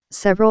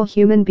Several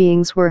human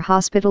beings were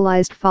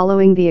hospitalized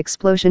following the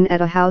explosion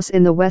at a house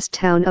in the west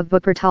town of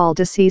Wuppertal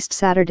deceased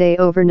Saturday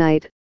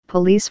overnight,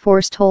 police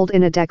force told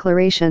in a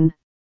declaration.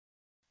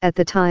 At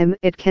the time,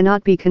 it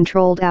cannot be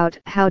controlled out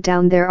how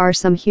down there are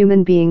some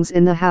human beings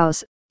in the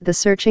house. The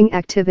searching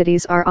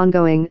activities are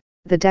ongoing,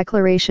 the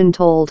declaration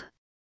told.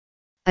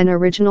 An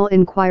original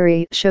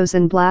inquiry shows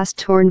an blast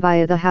torn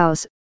via the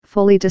house,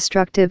 fully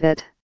destructive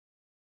it.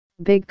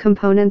 Big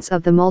components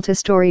of the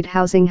multi-storied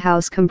housing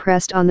house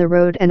compressed on the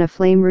road and a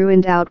flame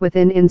ruined out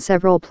within in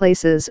several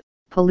places,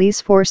 police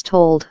force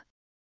told.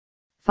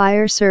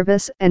 Fire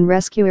service and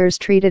rescuers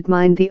treated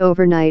mined the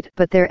overnight,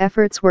 but their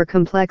efforts were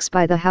complex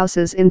by the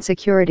house's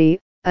insecurity,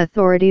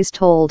 authorities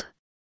told.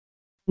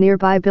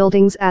 Nearby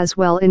buildings as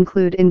well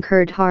include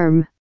incurred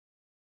harm.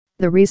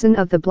 The reason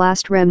of the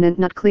blast remnant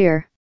not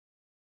clear.